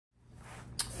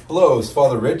Hello, it's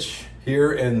Father Rich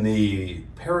here in the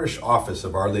parish office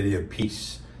of Our Lady of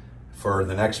Peace for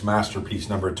the next masterpiece,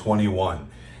 number 21.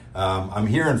 I'm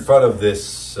here in front of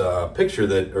this picture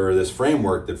this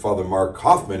framework that Father Mark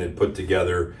Hoffman had put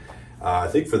together, I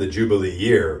think for the Jubilee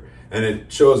year. And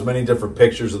it shows many different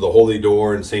pictures of the Holy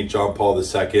Door and St. John Paul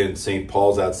II, St.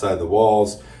 Paul's outside the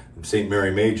walls, St.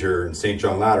 Mary Major and St.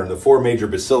 John Lateran, the four major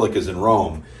basilicas in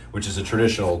Rome, which is a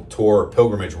traditional tour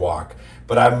pilgrimage walk.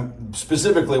 But I'm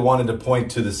specifically wanted to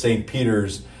point to the St.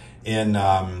 Peter's in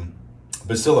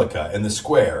Basilica in the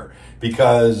square,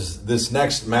 because this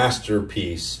next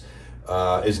masterpiece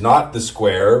is not the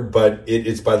square, but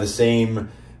it's by the same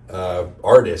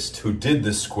artist who did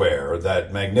the square,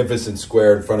 that magnificent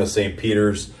square in front of St.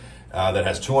 Peter's that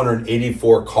has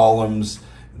 284 columns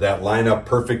that line up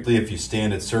perfectly if you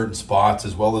stand at certain spots,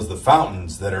 as well as the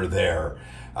fountains that are there.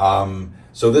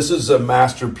 So this is a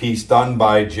masterpiece done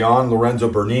by Gian, Lorenzo,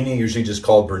 Bernini, usually just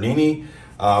called Bernini.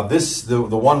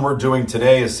 The one we're doing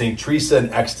today is St. Teresa in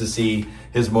Ecstasy,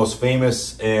 his most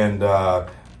famous and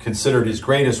considered his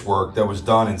greatest work, that was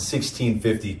done in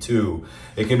 1652.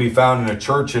 It can be found in a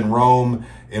church in Rome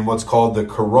in what's called the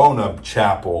Corona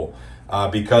Chapel,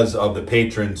 because of the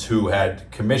patrons who had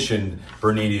commissioned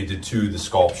Bernini to do the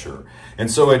sculpture. And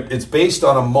so it's based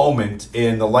on a moment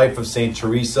in the life of St.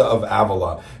 Teresa of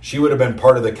Avila. She would have been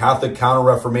part of the Catholic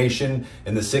Counter-Reformation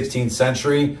in the 16th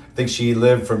century. I think she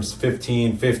lived from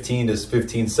 1515 to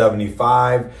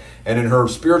 1575. And in her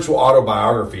spiritual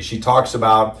autobiography, she talks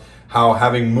about how,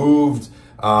 having moved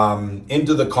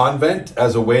into the convent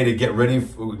as a way to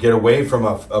get away from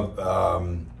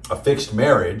a fixed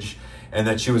marriage, and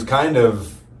that she was kind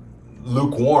of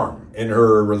lukewarm in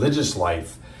her religious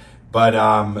life, but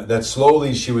that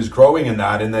slowly she was growing in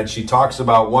that, and that she talks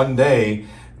about one day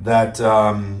that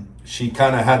she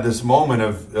kind of had this moment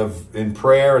of in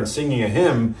prayer and singing a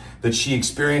hymn that she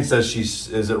experienced, as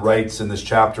it writes in this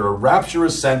chapter, a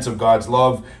rapturous sense of God's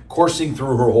love coursing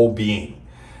through her whole being.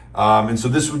 And so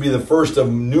this would be the first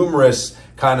of numerous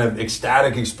kind of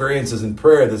ecstatic experiences in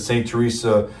prayer that St.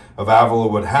 Teresa of Avila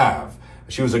would have.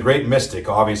 She was a great mystic,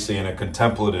 obviously, and a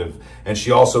contemplative. And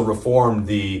she also reformed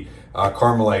the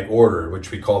Carmelite order,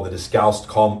 which we call the Discalced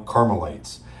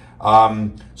Carmelites.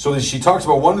 So she talks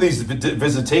about one of these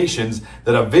visitations,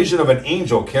 that a vision of an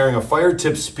angel carrying a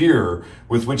fire-tipped spear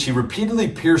with which he repeatedly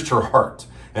pierced her heart,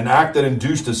 an act that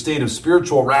induced a state of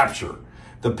spiritual rapture.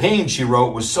 The pain, she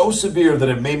wrote, was so severe that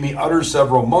it made me utter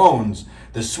several moans.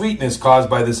 The sweetness caused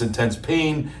by this intense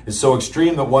pain is so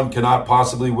extreme that one cannot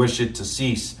possibly wish it to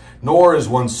cease, nor is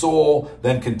one's soul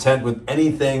then content with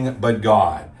anything but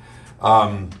God.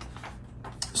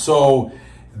 So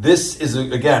this is,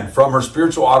 again, from her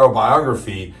spiritual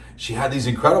autobiography. She had these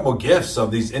incredible gifts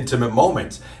of these intimate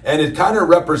moments. And it kind of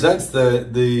represents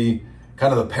the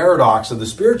kind of the paradox of the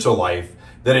spiritual life,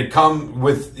 that it come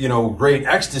with, great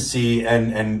ecstasy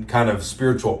and kind of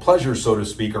spiritual pleasure, so to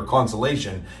speak, or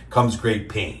consolation, comes great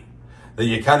pain. That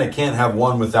you kind of can't have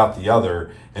one without the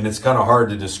other, and it's kind of hard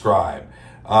to describe.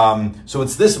 So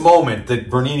it's this moment that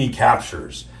Bernini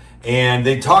captures. And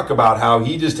they talk about how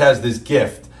he just has this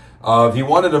gift of, he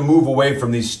wanted to move away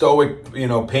from these stoic,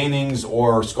 paintings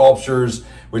or sculptures,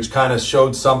 which kind of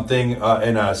showed something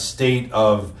in a state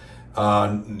of,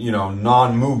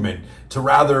 non-movement, to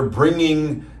rather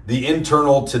bringing the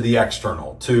internal to the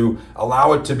external, to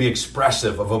allow it to be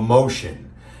expressive of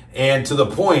emotion. And to the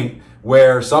point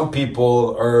where some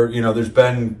people are, there's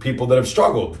been people that have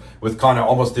struggled with kind of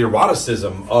almost the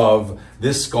eroticism of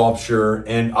this sculpture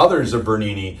and others of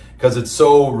Bernini, because it's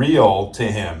so real to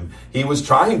him. He was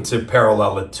trying to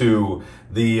parallel it to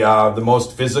the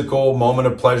most physical moment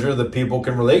of pleasure that people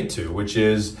can relate to, which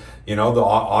is,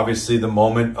 obviously the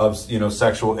moment of,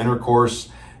 sexual intercourse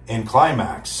and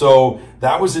climax. So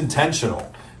that was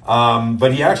intentional.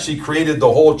 But he actually created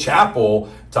the whole chapel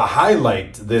to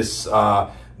highlight this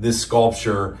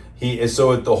sculpture.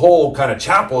 The whole kind of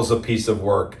chapel is a piece of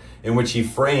work in which he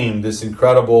framed this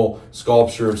incredible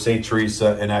sculpture of St.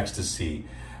 Teresa in Ecstasy.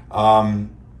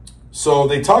 So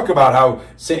they talk about how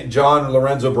St. John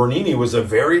Lorenzo Bernini was a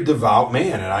very devout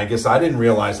man, and I guess I didn't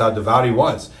realize how devout he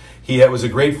was. He was a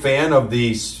great fan of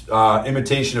the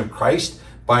Imitation of Christ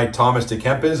by Thomas de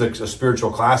Kempis, a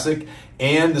spiritual classic,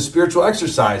 and the Spiritual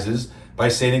Exercises by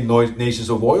St. Ignatius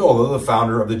of Loyola, the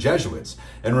founder of the Jesuits.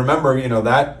 And remember,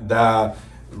 that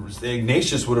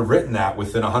Ignatius would have written that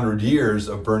within 100 years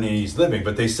of Bernini's living,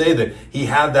 but they say that he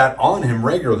had that on him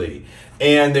regularly.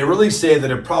 And they really say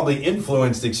that it probably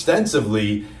influenced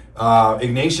extensively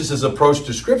Ignatius's approach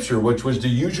to Scripture, which was to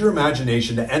use your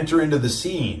imagination to enter into the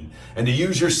scene and to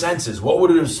use your senses. What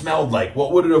would it have smelled like?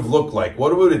 What would it have looked like?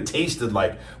 What would it have tasted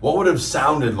like? What would it have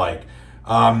sounded like?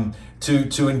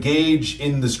 to engage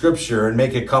in the scripture and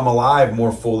make it come alive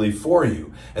more fully for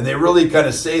you. And they really kind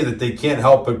of say that they can't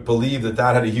help but believe that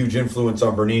that had a huge influence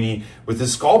on Bernini with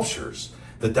his sculptures,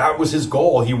 that was his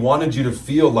goal. He wanted you to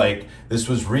feel like this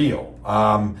was real,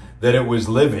 that it was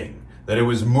living, that it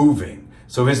was moving.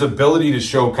 So his ability to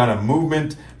show kind of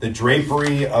movement, the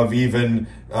drapery of even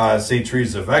St.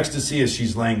 Teresa of Ecstasy as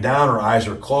she's laying down, her eyes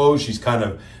are closed, she's kind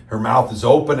of, her mouth is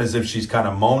open as if she's kind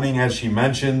of moaning as she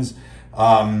mentions.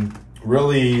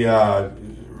 Really,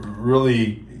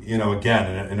 you know,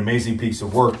 again, an amazing piece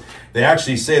of work. They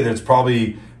actually say that it's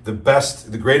probably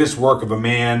the greatest work of a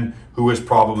man who is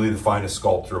probably the finest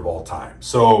sculptor of all time.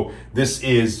 So this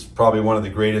is probably one of the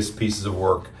greatest pieces of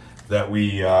work that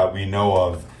we know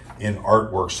of in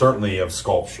artwork, certainly of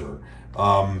sculpture.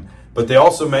 But they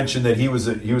also mentioned that he was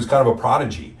kind of a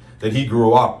prodigy, that he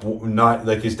grew up, not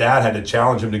like his dad had to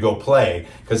challenge him to go play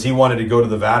because he wanted to go to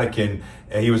the Vatican.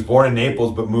 And he was born in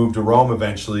Naples, but moved to Rome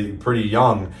eventually, pretty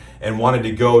young, and wanted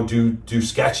to go do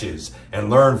sketches and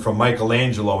learn from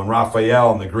Michelangelo and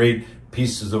Raphael and the great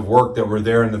pieces of work that were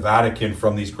there in the Vatican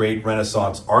from these great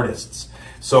Renaissance artists.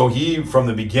 So he, from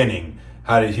the beginning,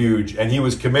 had a huge, and he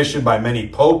was commissioned by many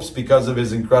popes because of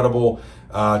his incredible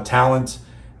talent,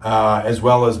 as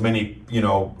well as many, you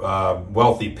know,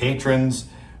 wealthy patrons.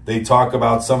 They talk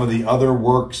about some of the other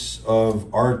works of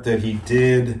art that he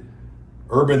did.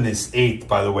 Urban VIII,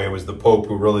 by the way, was the Pope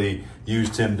who really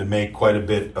used him to make quite a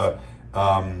bit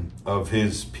of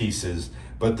his pieces.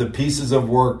 But the pieces of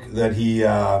work that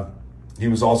he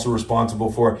was also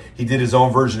responsible for, he did his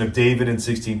own version of David in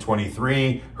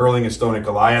 1623, hurling a stone at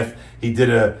Goliath. He did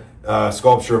a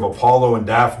sculpture of Apollo and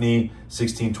Daphne,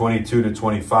 1622 to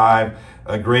 25.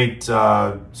 A great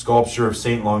sculpture of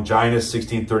Saint Longinus,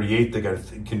 1638,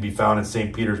 that can be found in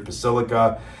St. Peter's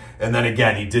Basilica. And then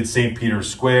again, he did St. Peter's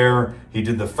Square. He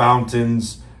did the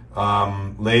fountains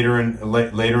later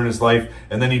in his life.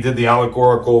 And then he did the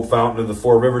allegorical fountain of the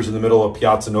Four Rivers in the middle of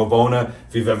Piazza Navona.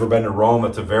 If you've ever been to Rome,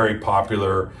 it's a very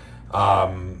popular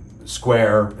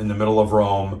square in the middle of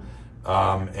Rome.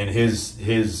 And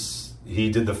he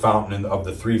did the fountain of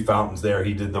the three fountains there.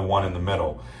 He did the one in the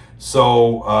middle.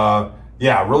 So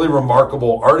yeah, really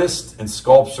remarkable artist and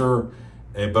sculptor,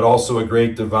 but also a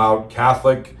great devout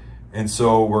Catholic. And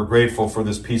so we're grateful for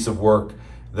this piece of work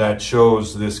that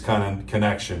shows this kind of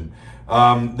connection.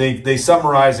 They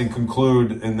summarize and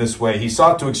conclude in this way. He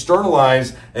sought to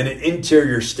externalize an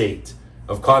interior state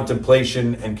of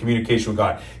contemplation and communication with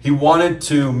God. He wanted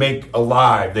to make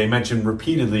alive, they mentioned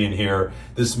repeatedly in here,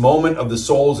 this moment of the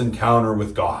soul's encounter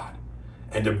with God,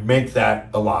 and to make that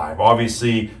alive.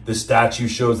 Obviously, the statue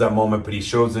shows that moment, but he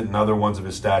shows it in other ones of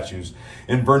his statues.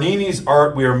 In Bernini's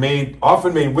art, we are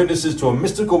often made witnesses to a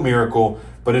mystical miracle,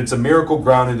 but it's a miracle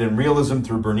grounded in realism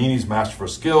through Bernini's masterful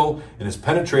skill and his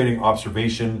penetrating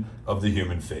observation of the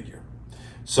human figure.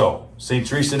 So, St.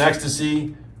 Teresa in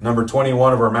Ecstasy, number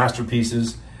 21 of our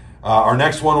masterpieces. Our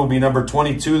next one will be number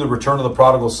 22, The Return of the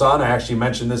Prodigal Son. I actually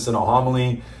mentioned this in a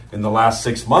homily in the last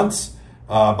 6 months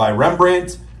by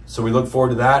Rembrandt. So we look forward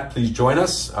to that. Please join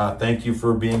us. Thank you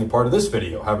for being a part of this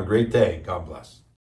video. Have a great day. God bless.